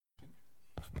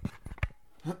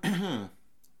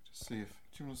Just see if.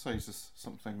 Do you want to say just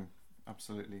something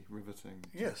absolutely riveting?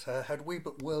 Yes, had we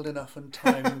but world enough and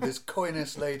time, this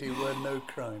coyness lady were no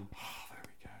crime. Oh, there we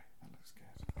go. That looks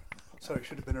good. Sorry, it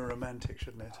should have been a romantic,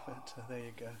 shouldn't it? But there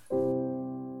you go.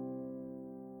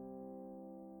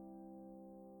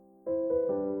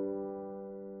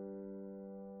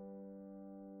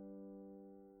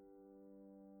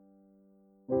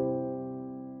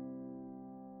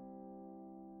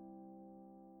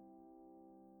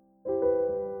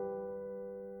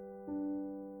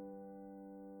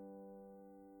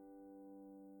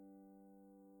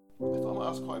 I thought I might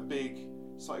ask quite a big,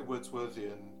 slightly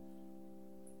Wordsworthian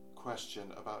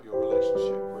question about your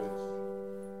relationship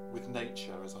with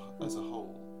nature as a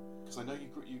whole. Because I know you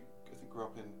I think grew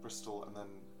up in Bristol and then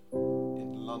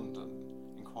in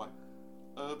London in quite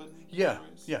urban Yeah,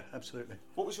 areas. yeah, absolutely.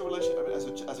 What was your relationship? I mean,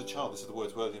 as a child, this is the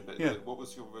Wordsworthian bit. Yeah. What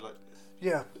was your relationship?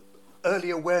 Yeah,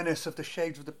 early awareness of the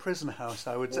shades of the prison house,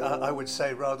 I would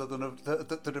say, rather than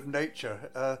of nature.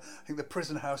 I think the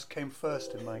prison house came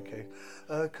first in my case,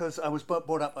 because I was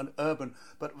brought up on urban,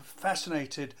 but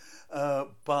fascinated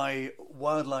by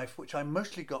wildlife, which I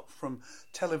mostly got from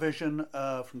television,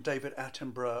 from David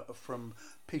Attenborough, from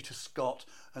Peter Scott,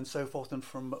 and so forth, and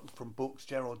from books,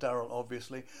 Gerald Darrell,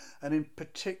 obviously, and in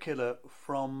particular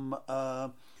from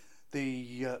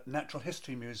the Natural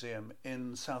History Museum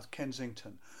in South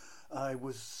Kensington. I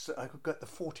could get the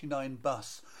 49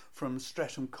 bus from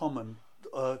Streatham Common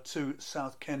to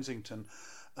South Kensington,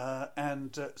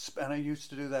 and I used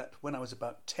to do that when I was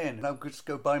about 10. And I would just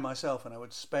go by myself, and I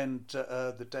would spend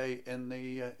the day in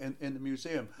the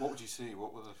museum. What would you see?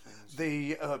 What were the things?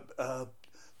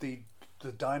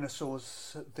 The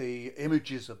dinosaurs, the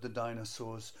images of the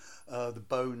dinosaurs, the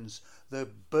bones, the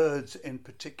birds in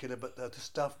particular, but the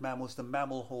stuffed mammals, the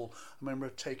mammal hall. I remember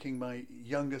taking my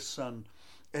youngest son,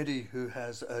 Eddie, who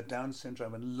has Down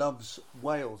syndrome and loves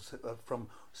whales from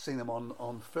seeing them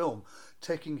on film,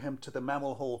 taking him to the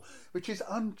mammal hall, which is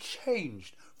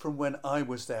unchanged from when I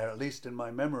was there, at least in my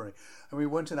memory. And we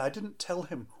went in. I didn't tell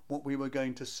him what we were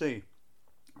going to see.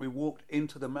 We walked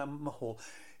into the mammal hall.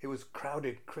 It was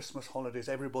crowded, Christmas holidays,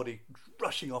 everybody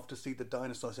rushing off to see the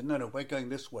dinosaurs. I said, no, we're going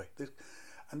this way.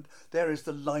 And there is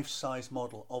the life-size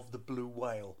model of the blue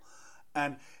whale.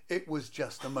 And it was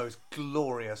just the most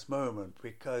glorious moment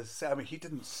because, I mean, he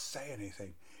didn't say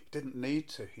anything. He didn't need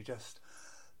to. He just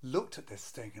looked at this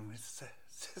thing and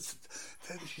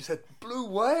she said, blue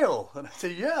whale. And I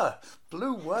said, yeah,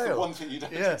 blue whale. It's the one thing you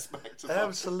don't expect to find.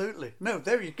 Absolutely. No,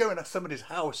 there you go in somebody's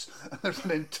house and there's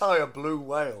an entire blue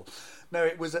whale. No,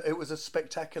 it was a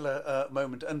spectacular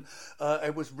moment, and I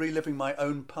was reliving my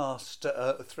own past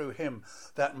through him.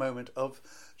 That moment of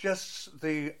just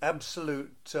the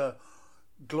absolute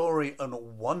glory and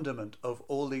wonderment of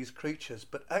all these creatures,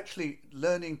 but actually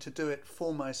learning to do it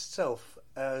for myself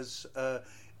as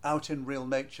out in real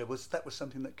nature was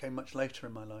something that came much later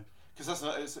in my life. Because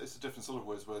it's a different sort of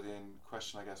Wordsworthian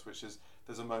question, I guess, which is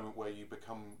there's a moment where you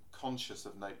become conscious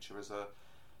of nature as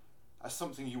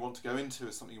something you want to go into,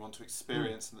 as something you want to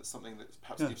experience, and that's something that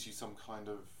perhaps gives you some kind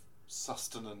of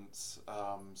sustenance,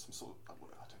 some sort of, I don't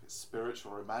know if it's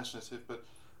spiritual or imaginative, but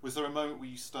was there a moment where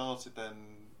you started then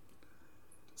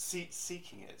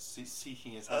seeking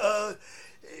it out?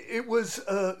 It was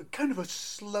kind of a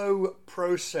slow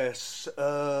process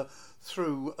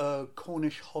through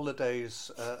Cornish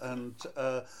holidays and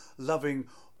loving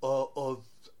of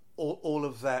all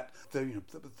of that,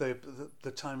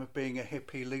 the time of being a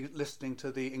hippie, listening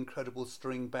to the incredible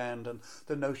string band, and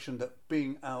the notion that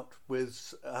being out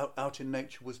in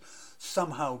nature was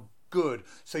somehow good.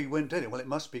 So you went in it. Well, it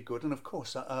must be good, and of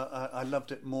course, I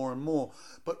loved it more and more.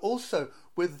 But also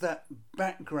with that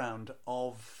background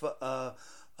of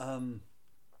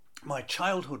my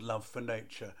childhood love for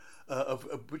nature,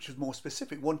 which was more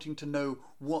specific, wanting to know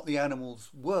what the animals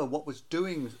were, what was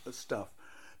doing stuff,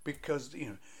 because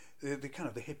the kind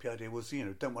of the hippie idea was,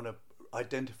 don't want to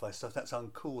identify stuff, that's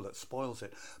uncool, that spoils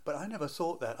it. But I never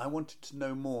thought that. I wanted to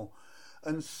know more.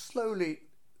 And slowly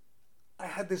I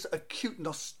had this acute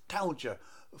nostalgia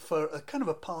for a kind of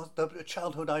a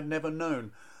childhood I'd never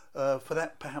known, for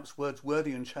that perhaps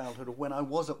Wordsworthian childhood of when I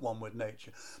was at one with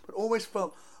nature. But always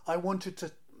felt I wanted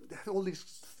to, all these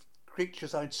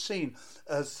creatures I'd seen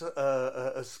as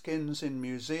skins in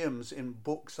museums, in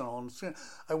books and on.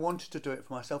 I wanted to do it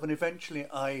for myself, and eventually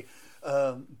I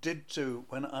did too.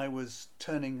 When I was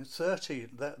turning 30,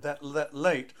 that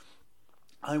late,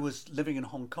 I was living in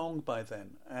Hong Kong by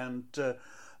then, and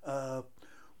I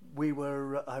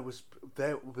was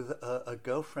there with a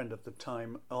girlfriend at the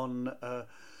time in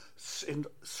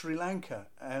Sri Lanka,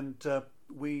 and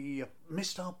we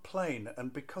missed our plane,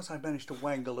 and because I managed to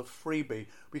wangle a freebie,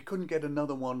 we couldn't get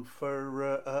another one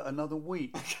for another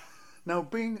week. Now,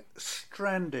 being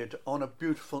stranded on a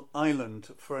beautiful island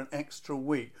for an extra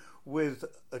week with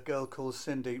a girl called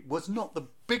Cindy was not the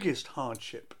biggest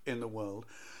hardship in the world,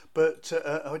 but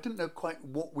I didn't know quite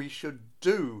what we should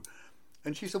do.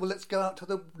 And she said, well, let's go out to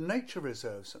the nature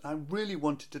reserves. And I really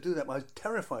wanted to do that, but I was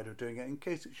terrified of doing it in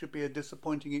case it should be a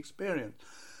disappointing experience.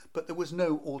 But there was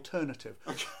no alternative.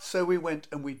 Okay. So we went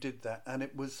and we did that, and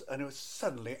it was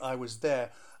suddenly I was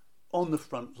there on the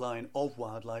front line of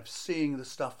wildlife, seeing the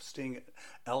stuff, seeing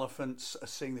elephants,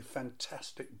 seeing the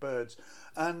fantastic birds,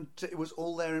 and it was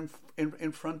all there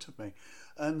in front of me.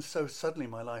 And so suddenly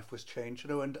my life was changed,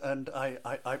 and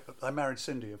I married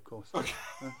Cindy, of course. Okay.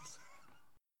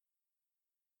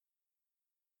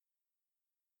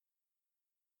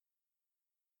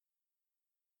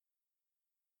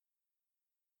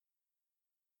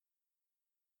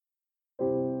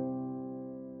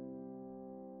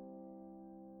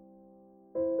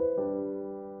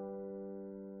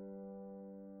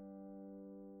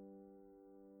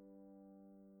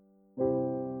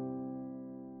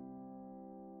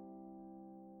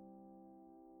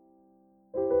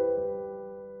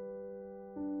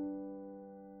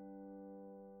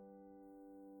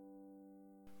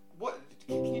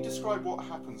 Can you describe what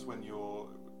happens when you're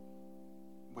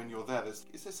there?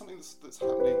 Is there something that's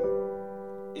happening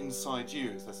inside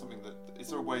you? Is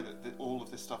there a way that all of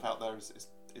this stuff out there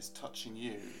is touching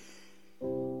you?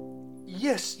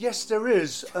 Yes, there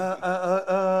is,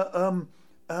 and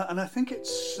I think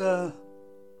it's the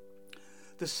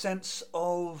sense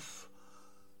of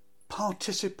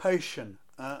participation,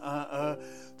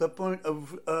 the point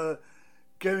of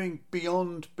going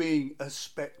beyond being a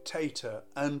spectator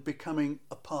and becoming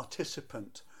a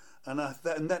participant, and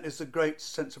that is a great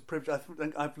sense of privilege. I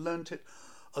think I've learnt it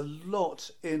a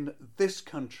lot in this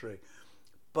country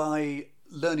by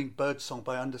learning birdsong,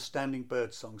 by understanding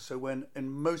birdsong. So when in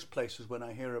most places when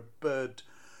I hear a bird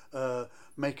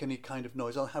make any kind of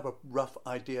noise, I'll have a rough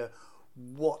idea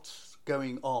what's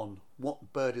going on,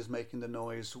 what bird is making the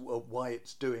noise, why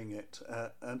it's doing it,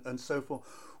 and so forth,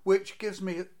 which gives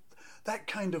me that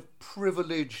kind of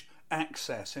privileged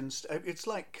access. And it's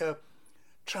like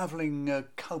travelling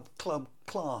club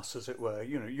class, as it were.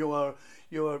 You know,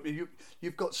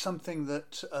 you've got something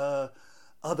that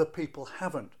other people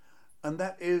haven't, and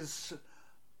that is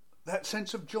that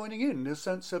sense of joining in, the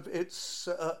sense of it's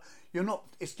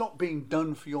not being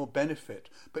done for your benefit,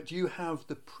 but you have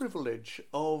the privilege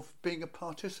of being a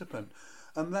participant,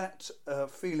 and that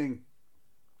feeling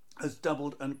has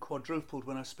doubled and quadrupled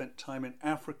when I spent time in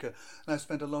Africa. And I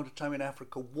spent a lot of time in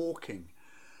Africa walking.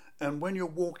 And when you're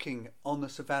walking on the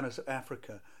savannas of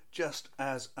Africa, just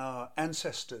as our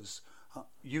ancestors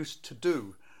used to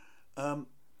do,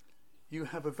 you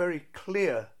have a very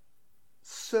clear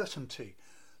certainty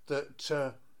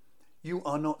that you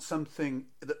are not something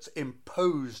that's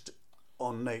imposed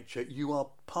on nature. You are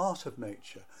part of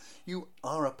nature. You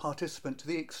are a participant to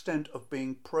the extent of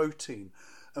being protein.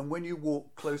 And when you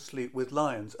walk closely with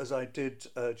lions, as I did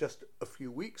just a few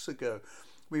weeks ago,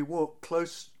 we walked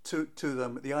close to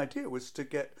them. The idea was to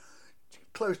get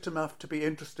close enough to be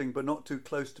interesting, but not too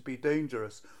close to be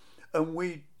dangerous. And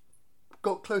we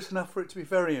got close enough for it to be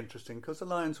very interesting, because the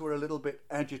lions were a little bit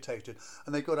agitated,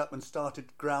 and they got up and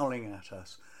started growling at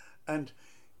us. And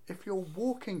if you're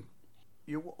walking,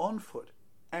 you're on foot,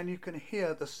 and you can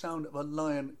hear the sound of a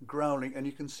lion growling, and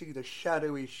you can see the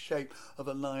shadowy shape of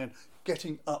a lion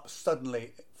getting up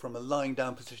suddenly from a lying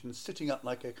down position, sitting up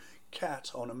like a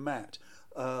cat on a mat,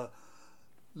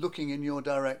 looking in your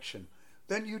direction.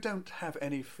 Then you don't have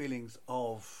any feelings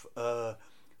of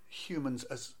humans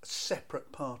as a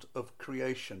separate part of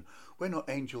creation. We're not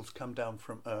angels come down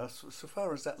from earth. So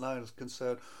far as that lion is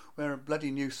concerned, we're a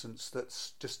bloody nuisance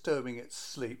that's disturbing its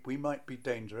sleep. We might be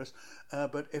dangerous,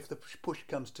 but if the push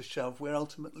comes to shove, we're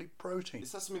ultimately protein.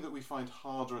 Is that something that we find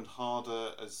harder and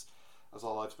harder as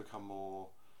our lives become more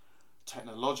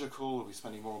technological? Are we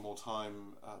spending more and more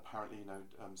time, apparently,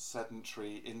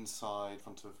 sedentary, inside, in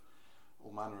front of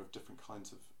all manner of different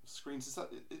kinds of screens? Is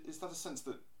that a sense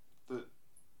that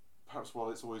perhaps while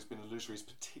it's always been illusory, is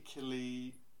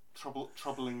particularly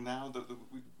troubling now?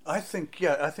 I think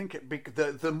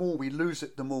the more we lose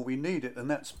it, the more we need it,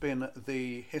 and that's been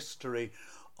the history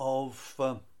of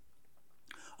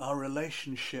our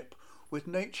relationship with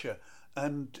nature,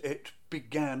 and it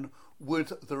began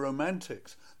with the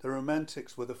Romantics. The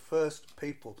Romantics were the first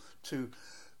people to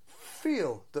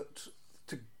feel that,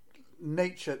 to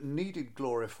nature needed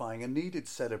glorifying and needed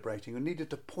celebrating and needed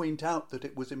to point out that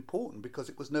it was important because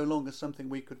it was no longer something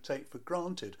we could take for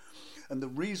granted. And the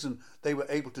reason they were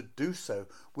able to do so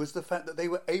was the fact that they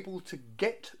were able to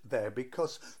get there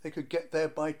because they could get there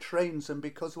by trains and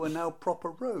because there were now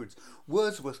proper roads.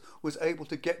 Wordsworth was able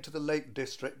to get to the Lake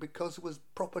District because there was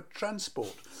proper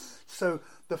transport. So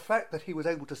the fact that he was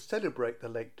able to celebrate the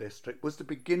Lake District was the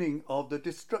beginning of the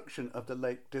destruction of the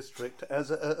Lake District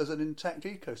as an intact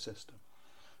ecosystem.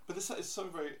 But this is so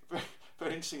very, very,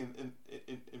 very interesting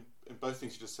in both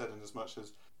things you just said, in as much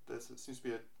as there seems to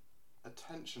be a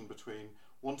tension between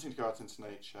wanting to go out into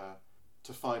nature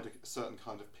to find a certain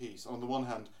kind of peace. On the one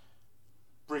hand,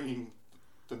 bringing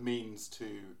the means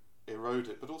to erode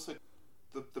it, but also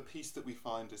the peace that we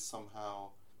find is somehow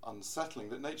unsettling,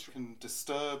 that nature can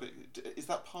disturb it. Is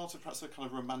that part of perhaps a kind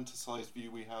of romanticised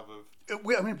view we have of...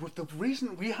 The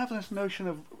reason we have this notion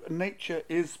of nature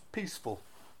is peaceful,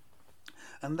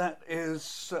 and that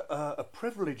is a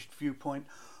privileged viewpoint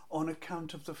on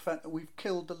account of the fact that we've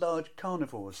killed the large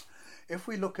carnivores. If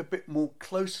we look a bit more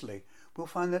closely, we'll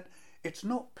find that it's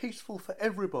not peaceful for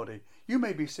everybody. You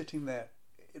may be sitting there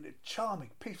in a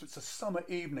charming, peaceful, it's a summer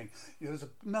evening, there's a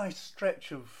nice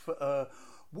stretch of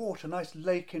water, nice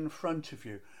lake in front of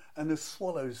you, and the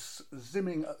swallows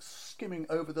skimming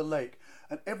over the lake,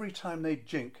 and every time they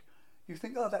jink, you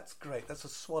think, oh, that's great, that's a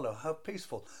swallow, how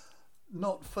peaceful.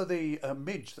 Not for the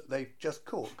midge that they've just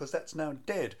caught, because that's now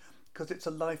dead, because it's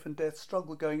a life and death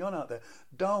struggle going on out there.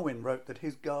 Darwin wrote that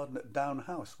his garden at Down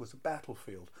House was a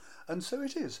battlefield, and so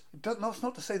it is. It's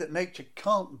not to say that nature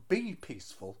can't be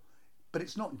peaceful, but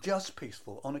it's not just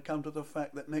peaceful on account of the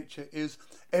fact that nature is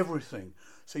everything.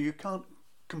 So you can't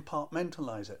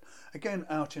compartmentalise it. Again,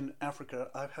 out in Africa,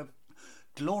 I have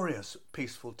glorious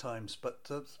peaceful times, but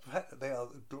the fact that they are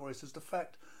glorious is the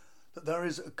fact that there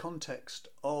is a context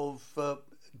of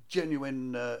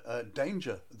genuine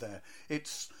danger there.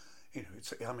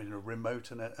 I'm in a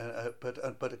remote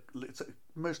but it's a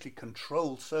mostly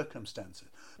controlled circumstances.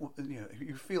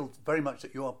 You feel very much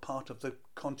that you are part of the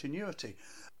continuity.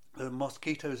 The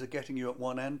mosquitoes are getting you at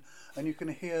one end, and you can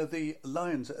hear the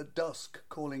lions at dusk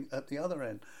calling at the other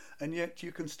end, and yet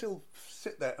you can still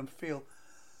sit there and feel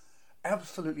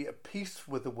absolutely at peace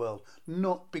with the world,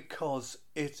 not because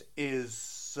it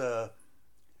is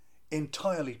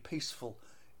entirely peaceful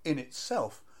in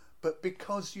itself, but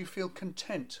because you feel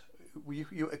content.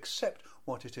 You accept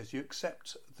what it is. You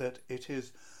accept that it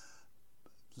is.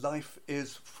 Life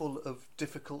is full of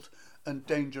difficult and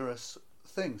dangerous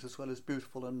things, as well as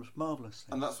beautiful and marvellous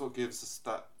things. And that's what gives us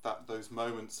that those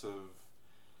moments of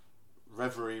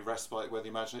reverie, respite, where the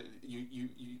imagination, you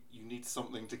need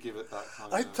something to give it that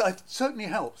kind of... It certainly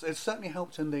helps. It certainly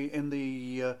helped in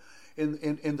the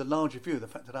larger view. The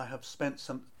fact that I have spent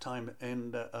some time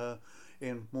in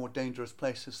more dangerous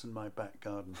places than my back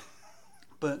garden.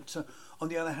 But on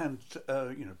the other hand,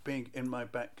 being in my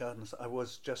back gardens, I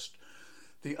was just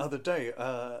the other day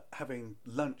having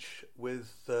lunch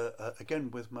with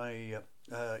my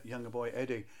younger boy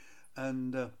Eddie,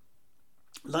 and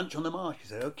lunch on the marsh. He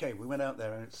said, "Okay." We went out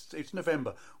there, and it's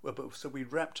November, so we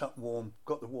wrapped up warm,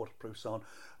 got the waterproofs on.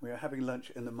 We were having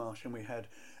lunch in the marsh, and we had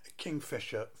a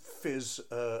kingfisher fizz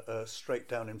straight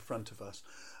down in front of us,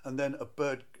 and then a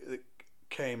bird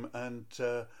came and.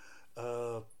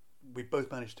 We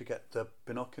both managed to get the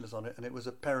binoculars on it, and it was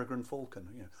a peregrine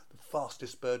falcon, the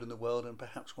fastest bird in the world, and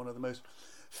perhaps one of the most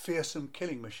fearsome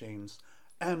killing machines,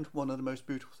 and one of the most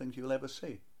beautiful things you'll ever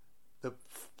see. The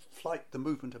flight, the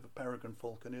movement of a peregrine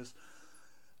falcon is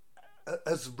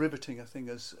as riveting a thing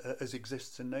as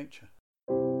exists in nature.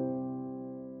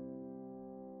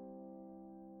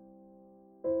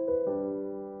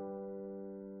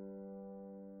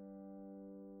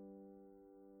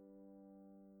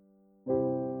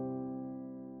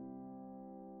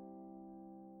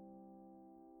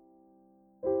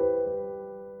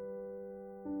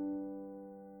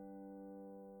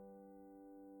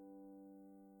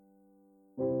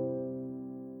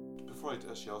 Before I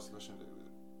actually ask the question,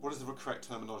 what is the correct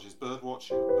terminology? Is bird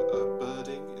watching,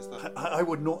 birding? Is that? I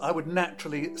would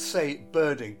naturally say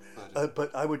birding.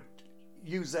 But I would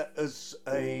use that as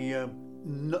a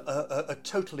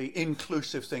totally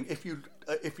inclusive thing. If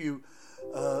you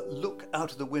look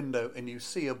out of the window and you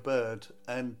see a bird,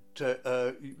 and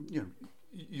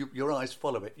your eyes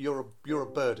follow it, you're a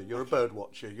birder. You're a bird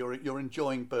watcher. You're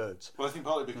enjoying birds. Well, I think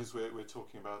partly because we're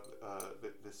talking about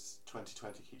this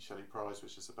 2020 Keats Shelley Prize,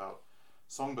 which is about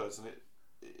songbirds, and it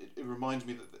reminded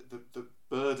me that the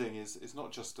birding is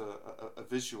not just a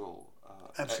visual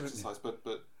exercise, but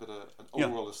an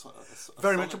overall a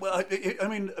very much. Well, I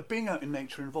mean, being out in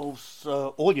nature involves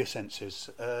all your senses,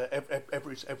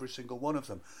 every single one of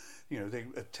them. You know,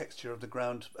 the texture of the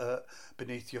ground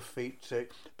beneath your feet,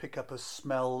 pick up a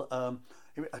smell.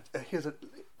 Here's a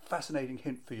fascinating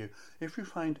hint for you. If you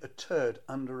find a turd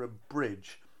under a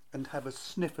bridge and have a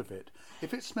sniff of it,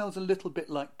 if it smells a little bit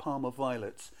like Parma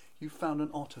violets, you've found an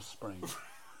otter spring.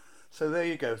 So there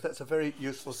you go. That's a very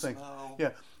useful thing.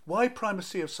 Yeah. Why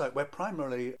primacy of sight? We're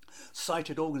primarily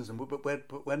sighted organisms, but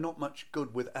we're not much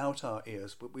good without our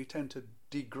ears. But we tend to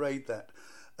degrade that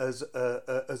as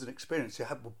an experience. You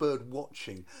have bird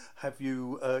watching. Have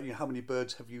you? How many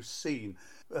birds have you seen?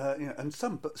 And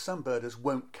some birders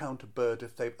won't count a bird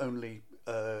if they've only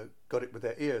got it with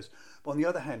their ears. But on the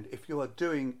other hand, if you are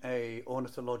doing a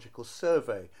ornithological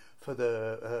survey for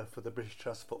the British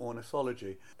Trust for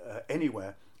Ornithology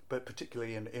anywhere, but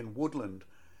particularly in woodland,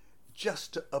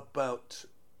 just about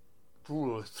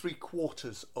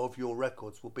 3/4 of your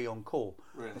records will be on call,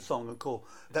 really? A song and call.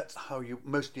 That's how you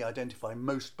mostly identify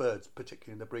most birds,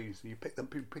 particularly in the breeze. You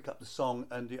pick up the song,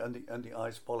 and the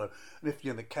eyes follow. And if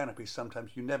you're in the canopy,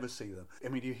 sometimes you never see them. I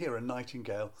mean, you hear a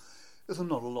nightingale. There's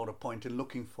not a lot of point in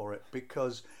looking for it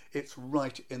because it's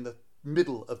right in the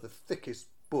middle of the thickest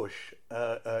bush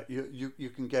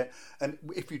you can get, and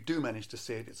if you do manage to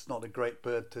see it, it's not a great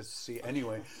bird to see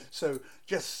anyway. So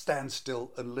just stand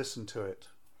still and listen to it.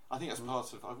 I think that's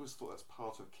part of. I always thought that's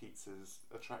part of Keats's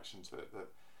attraction to it, that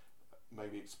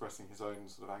maybe expressing his own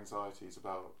sort of anxieties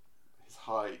about his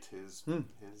height, his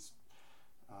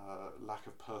lack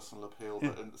of personal appeal,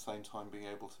 but at the same time being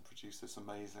able to produce this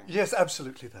amazing. Yes,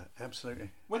 absolutely that.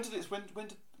 Absolutely. When did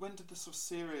the sort of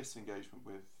serious engagement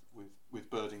with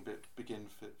birding begin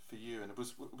for you? And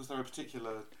was there a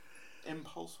particular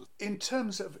impulse? In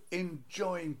terms of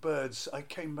enjoying birds, I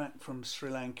came back from Sri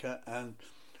Lanka, and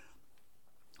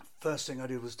first thing I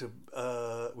did was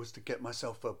to get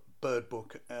myself a bird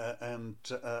book, and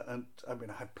I mean,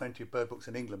 I had plenty of bird books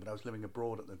in England, but I was living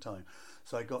abroad at the time,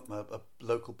 so I got a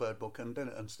local bird book and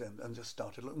just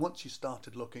started looking. Once you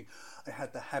started looking, I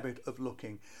had the habit of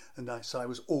looking, so I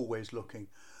was always looking.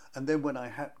 And then when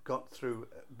I got through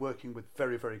working with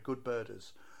very, very good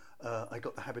birders, I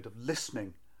got the habit of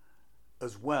listening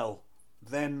as well.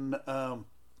 Then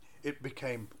it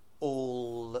became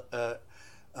all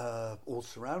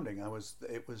surrounding.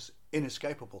 It was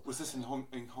inescapable. Was this in Hong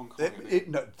Kong?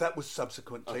 No, that was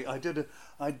subsequently. Okay.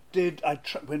 I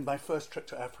went my first trip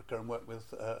to Africa and worked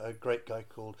with a great guy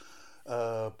called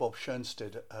Bob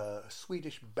Schoenstedt, a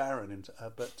Swedish baron,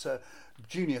 but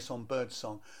genius on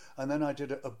birdsong. And then I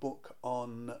did a book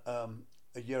on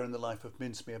a year in the life of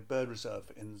Minsmere Bird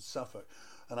Reserve in Suffolk,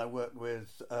 and I worked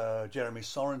with Jeremy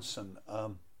Sorensen,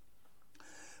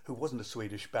 who wasn't a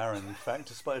Swedish baron, in fact,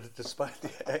 despite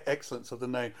the excellence of the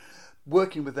name.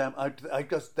 Working with them, I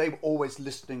guess they were always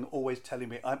listening, always telling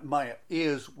me. My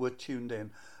ears were tuned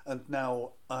in, and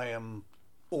now I am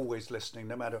always listening,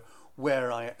 no matter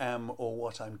where I am or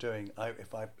what I'm doing.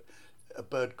 If a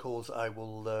bird calls, I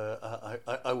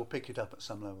will pick it up at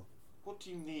some level. What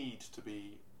do you need to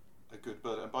be a good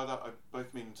bird? And by that, I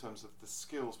both mean in terms of the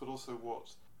skills, but also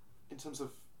in terms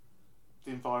of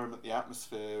the environment, the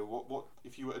atmosphere. What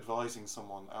if you were advising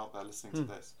someone out there listening to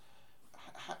this?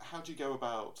 How do you go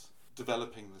about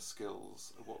developing the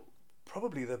skills?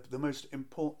 Probably the most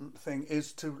important thing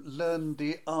is to learn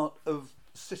the art of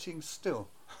sitting still.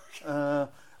 I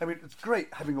mean, it's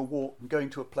great having a walk and going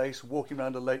to a place, walking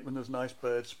around a lake when there's nice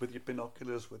birds, with your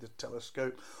binoculars, with a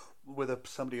telescope, with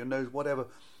somebody who knows, whatever.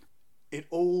 It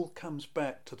all comes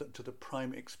back to the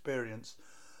prime experience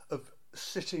of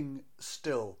sitting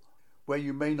still, where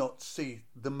you may not see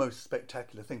the most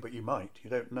spectacular thing, but you might, you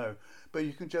don't know. But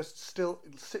you can just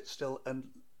sit still and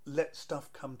let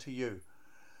stuff come to you.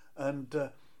 And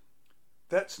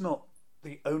that's not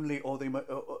the only or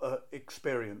the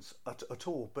experience at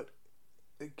all, but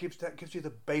it gives you the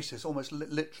basis, almost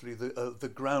literally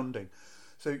the grounding.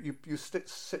 So you sit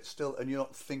still and you're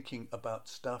not thinking about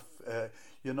stuff.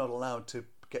 You're not allowed to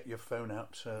get your phone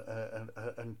out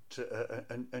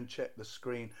and check the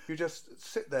screen. You just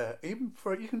sit there. You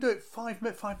can do it 5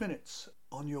 minutes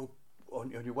on your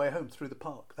way home through the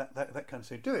park. That kind of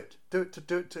thing. Do it. It'll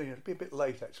be a bit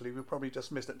late actually. We'll probably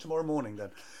just missed it. Tomorrow morning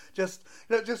then. Just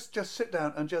sit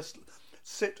down and just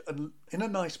sit in a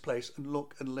nice place and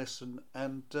look and listen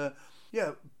and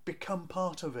become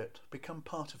part of it. Become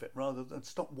part of it rather than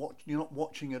you're not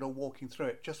watching it or walking through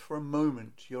it. Just for a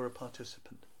moment, you're a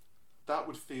participant. That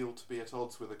would feel to be at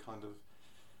odds with a kind of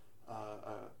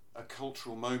a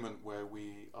cultural moment where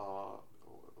we are,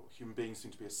 or human beings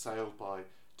seem to be assailed by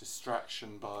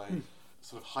distraction, by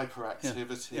sort of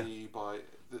hyperactivity, by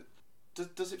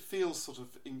does it feel sort of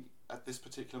at this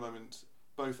particular moment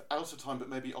both out of time but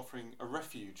maybe offering a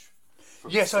refuge?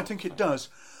 Yes, I think it does.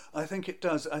 I think it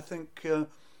does. I think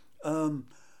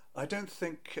I don't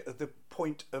think the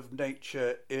point of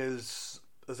nature is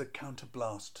as a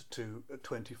counterblast to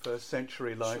 21st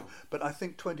century life, Sure. but I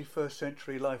think 21st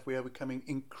century life we are becoming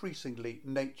increasingly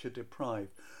nature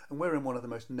deprived, and we're in one of the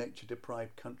most nature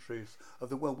deprived countries of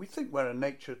the world. We think we're a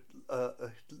nation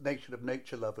of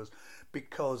nature lovers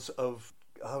because of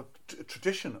our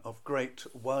tradition of great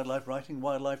wildlife writing,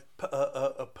 wildlife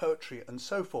poetry, and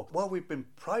so forth. While we've been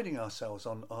priding ourselves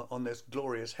on this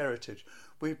glorious heritage,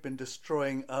 we've been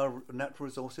destroying our natural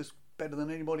resources better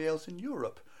than anybody else in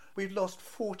Europe. We've lost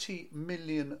 40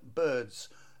 million birds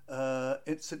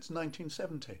since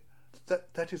 1970.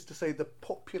 That is to say, the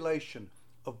population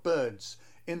of birds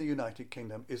in the United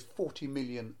Kingdom is 40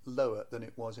 million lower than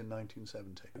it was in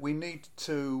 1970. We need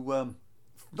to,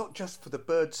 not just for the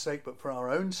birds' sake, but for our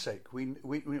own sake, we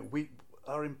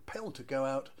are impelled to go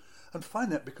out and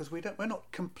find that, because we're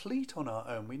not complete on our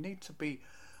own. We need to be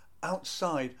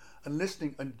outside and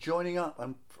listening and joining up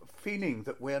and feeling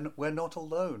that we're not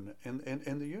alone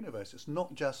in the universe. It's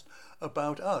not just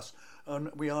about us,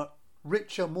 and we are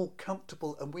richer, more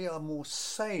comfortable, and we are more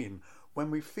sane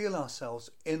when we feel ourselves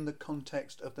in the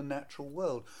context of the natural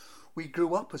world. We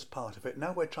grew up as part of it.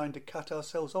 Now we're trying to cut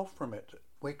ourselves off from it.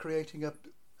 We're creating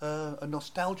a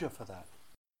nostalgia for that.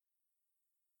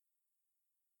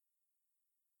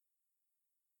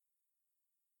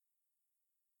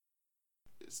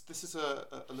 This is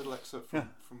a little excerpt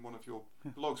from one of your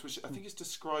blogs, which I think is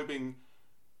describing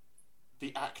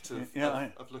the act of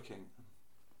looking.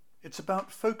 It's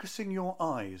about focusing your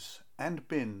eyes and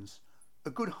bins a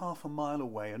good half a mile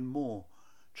away and more,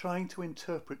 trying to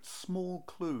interpret small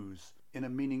clues in a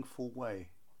meaningful way.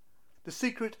 The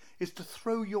secret is to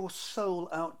throw your soul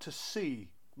out to sea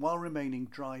while remaining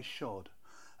dry-shod,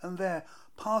 and there,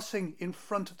 passing in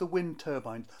front of the wind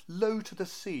turbines, low to the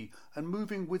sea and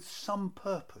moving with some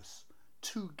purpose,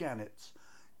 2 gannets,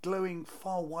 glowing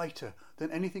far whiter than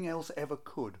anything else ever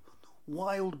could,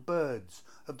 wild birds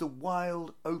of the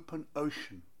wild open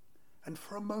ocean. And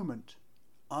for a moment,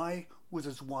 I was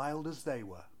as wild as they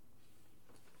were.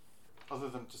 Other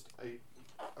than just a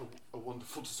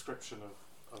wonderful description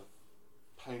of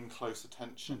paying close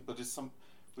attention, but was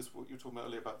what you were talking about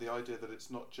earlier about the idea that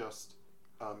it's not just,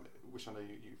 which I know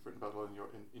you've written about a lot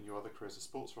in your other career as a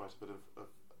sports writer, but of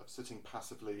sitting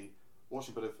passively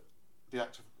watching, but of the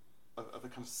act of a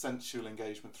kind of sensual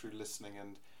engagement through listening,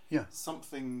 and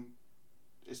something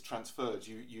is transferred.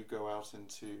 You go out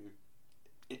into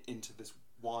this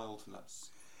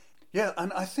wildness. Yeah,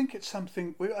 and I think it's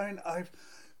something. I've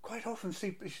quite often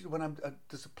see when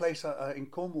there's a place in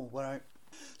Cornwall where I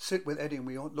sit with Eddie and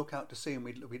we look out to sea and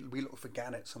we look for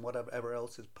gannets and whatever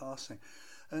else is passing,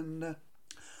 and I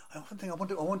often think I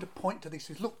want to point to these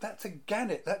things. Look, that's a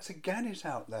gannet. That's a gannet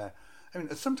out there. I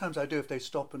mean, sometimes I do if they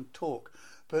stop and talk,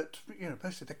 but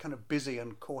mostly they're kind of busy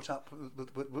and caught up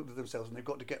with themselves, and they've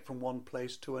got to get from one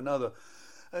place to another,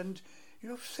 and.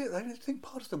 I think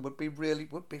part of them would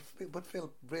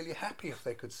feel really happy if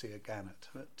they could see a gannet.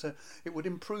 It would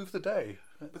improve the day.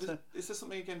 But is there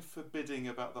something again forbidding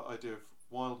about that idea of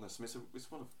wildness? I mean,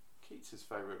 it's one of Keats's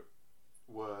favourite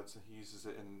words, and he uses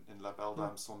it in La Belle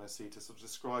Dame sans Merci to sort of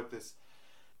describe this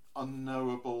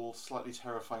unknowable, slightly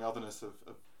terrifying otherness of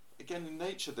again in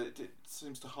nature, that it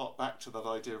seems to hark back to that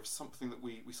idea of something that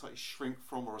we slightly shrink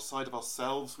from, or a side of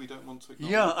ourselves we don't want to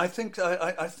acknowledge. Yeah, I think.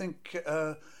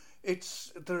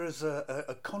 There is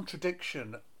a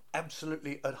contradiction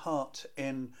absolutely at heart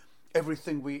in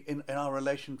everything in our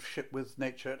relationship with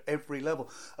nature at every level.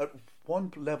 At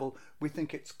one level we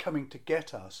think it's coming to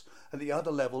get us, at the other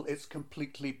level it's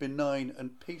completely benign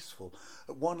and peaceful.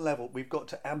 At one level we've got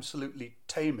to absolutely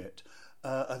tame it,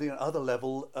 at the other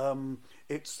level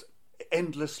it's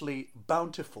endlessly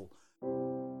bountiful.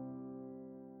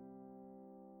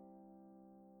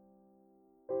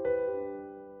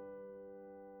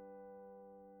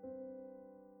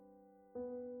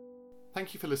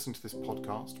 Thank you for listening to this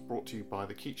podcast, brought to you by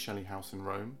the Keats Shelley House in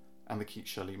Rome and the Keats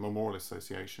Shelley Memorial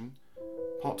Association.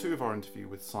 Part 2 of our interview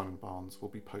with Simon Barnes will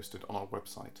be posted on our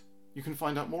website. You can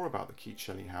find out more about the Keats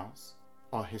Shelley House,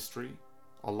 our history,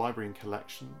 our library and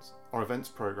collections, our events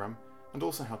programme, and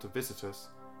also how to visit us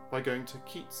by going to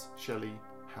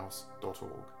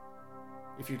keatsshelleyhouse.org.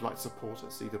 If you'd like to support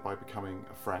us, either by becoming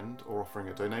a friend or offering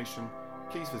a donation,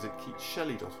 please visit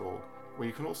keatsshelley.org, where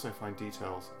you can also find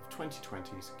details of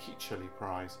 2020's Keats Shelley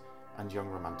Prize and Young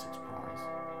Romantics Prize.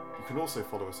 You can also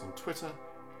follow us on Twitter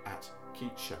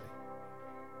 @KeatsShelley.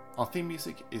 Our theme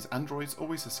music is Androids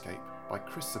Always Escape by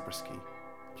Chris Zabriskie.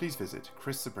 Please visit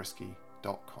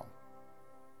chriszabriskie.com.